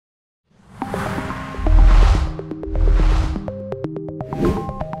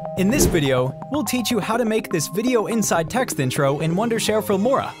In this video, we'll teach you how to make this video inside text intro in Wondershare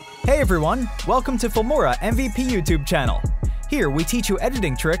Filmora. Hey everyone, welcome to Filmora MVP YouTube channel. Here we teach you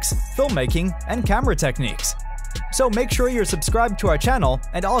editing tricks, filmmaking, and camera techniques. So make sure you're subscribed to our channel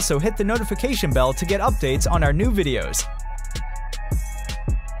and also hit the notification bell to get updates on our new videos.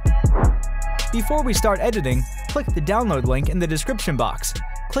 Before we start editing, click the download link in the description box.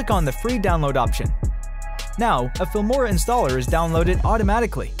 Click on the free download option. Now, a Filmora installer is downloaded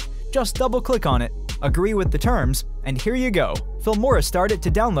automatically. Just double-click on it, agree with the terms, and here you go. Filmora started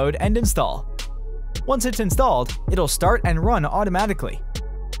to download and install. Once it's installed, it'll start and run automatically.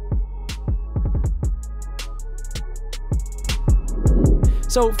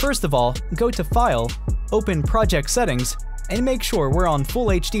 So first of all, go to File, open Project Settings, and make sure we're on Full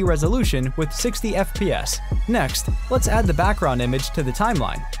HD resolution with 60 FPS. Next, let's add the background image to the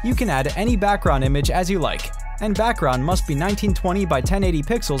timeline. You can add any background image as you like, and background must be 1920 by 1080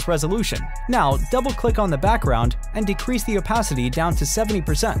 pixels resolution. Now, double-click on the background and decrease the opacity down to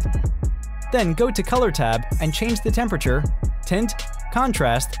 70%. Then go to Color tab and change the temperature, tint,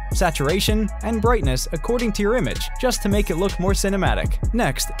 contrast, saturation, and brightness according to your image, just to make it look more cinematic.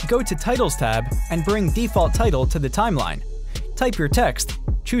 Next, go to Titles tab and bring default title to the timeline. Type your text,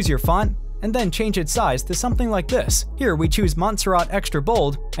 choose your font, and then change its size to something like this. Here we choose Montserrat Extra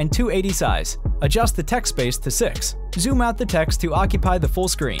Bold and 280 size. Adjust the text space to 6. Zoom out the text to occupy the full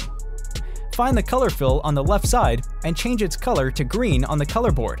screen. Find the color fill on the left side and change its color to green on the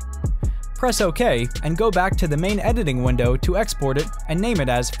color board. Press OK and go back to the main editing window to export it and name it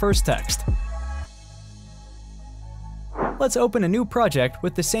as First Text. Let's open a new project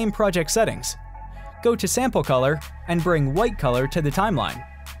with the same project settings. Go to Sample Color and bring white color to the timeline.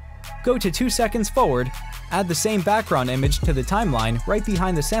 Go to 2 seconds forward, add the same background image to the timeline right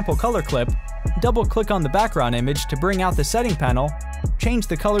behind the sample color clip, double-click on the background image to bring out the setting panel, change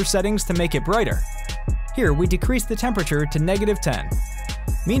the color settings to make it brighter. Here we decrease the temperature to -10.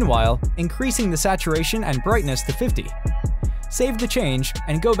 Meanwhile, increasing the saturation and brightness to 50. Save the change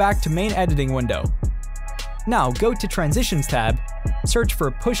and go back to main editing window. Now go to Transitions tab, search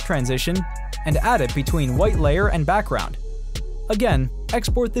for Push Transition, and add it between white layer and background. Again,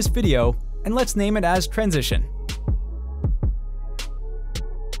 export this video, and let's name it as Transition.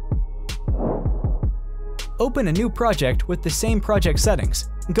 Open a new project with the same project settings.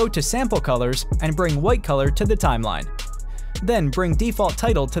 Go to Sample Colors and bring white color to the timeline. Then bring default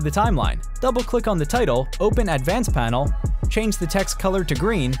title to the timeline. Double-click on the title, open Advanced panel, change the text color to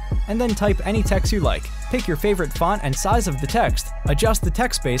green, and then type any text you like. Pick your favorite font and size of the text, adjust the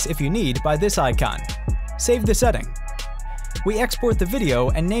text space if you need by this icon. Save the setting. We export the video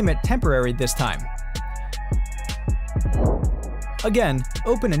and name it Temporary this time. Again,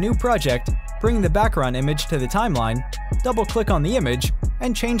 open a new project, bring the background image to the timeline, double-click on the image,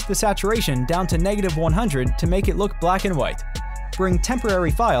 and change the saturation down to -100 to make it look black and white. Bring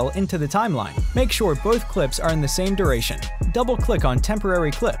Temporary File into the timeline. Make sure both clips are in the same duration. Double-click on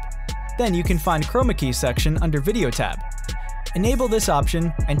Temporary Clip. Then you can find Chroma Key section under Video tab. Enable this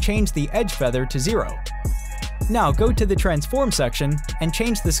option and change the edge feather to 0. Now go to the Transform section and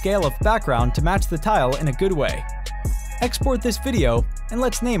change the scale of background to match the tile in a good way. Export this video and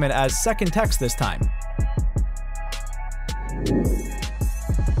let's name it as Second Text this time.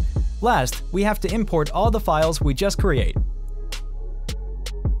 Last, we have to import all the files we just create.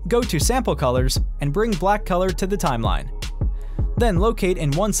 Go to Sample Colors and bring black color to the timeline. Then locate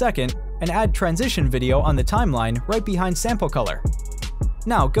in 1 second and add Transition video on the timeline right behind Sample Color.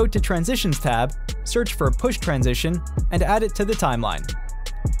 Now go to Transitions tab, search for Push Transition, and add it to the timeline.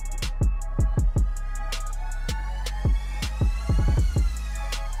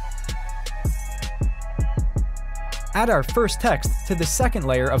 Add our first text to the second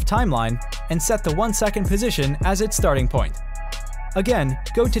layer of timeline and set the 1 second position as its starting point. Again,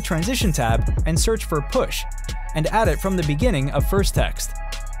 go to Transition tab and search for Push, and add it from the beginning of first text.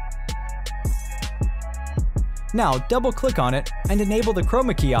 Now double-click on it and enable the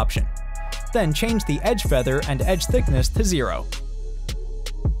Chroma Key option. Then change the edge feather and edge thickness to 0.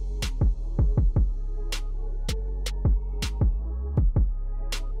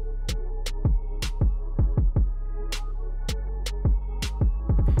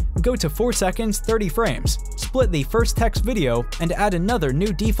 Go to 4 seconds, 30 frames. Split the first text video and add another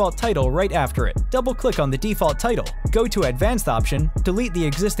new default title right after it. Double-click on the default title. Go to Advanced option, delete the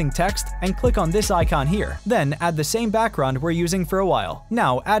existing text, and click on this icon here. Then add the same background we're using for a while.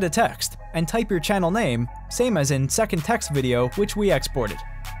 Now add a text, and type your channel name, same as in Second Text video which we exported.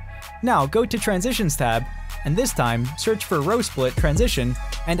 Now go to Transitions tab, and this time search for Row Split Transition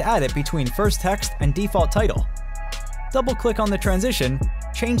and add it between first text and default title. Double-click on the transition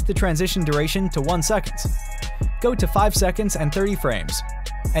change the transition duration to 1 second. Go to 5 seconds and 30 frames.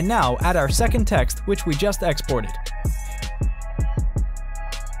 And now add our second text which we just exported.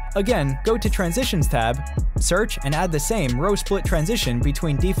 Again, go to Transitions tab, search and add the same row split transition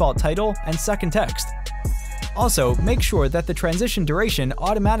between default title and second text. Also, make sure that the transition duration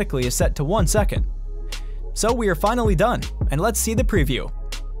automatically is set to 1 second. So we are finally done, and let's see the preview.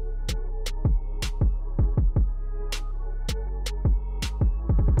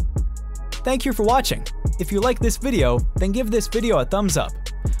 Thank you for watching. If you like this video, then give this video a thumbs up.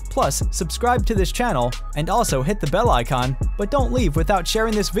 Plus, subscribe to this channel and also hit the bell icon, but don't leave without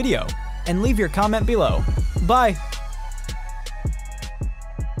sharing this video. And leave your comment below. Bye!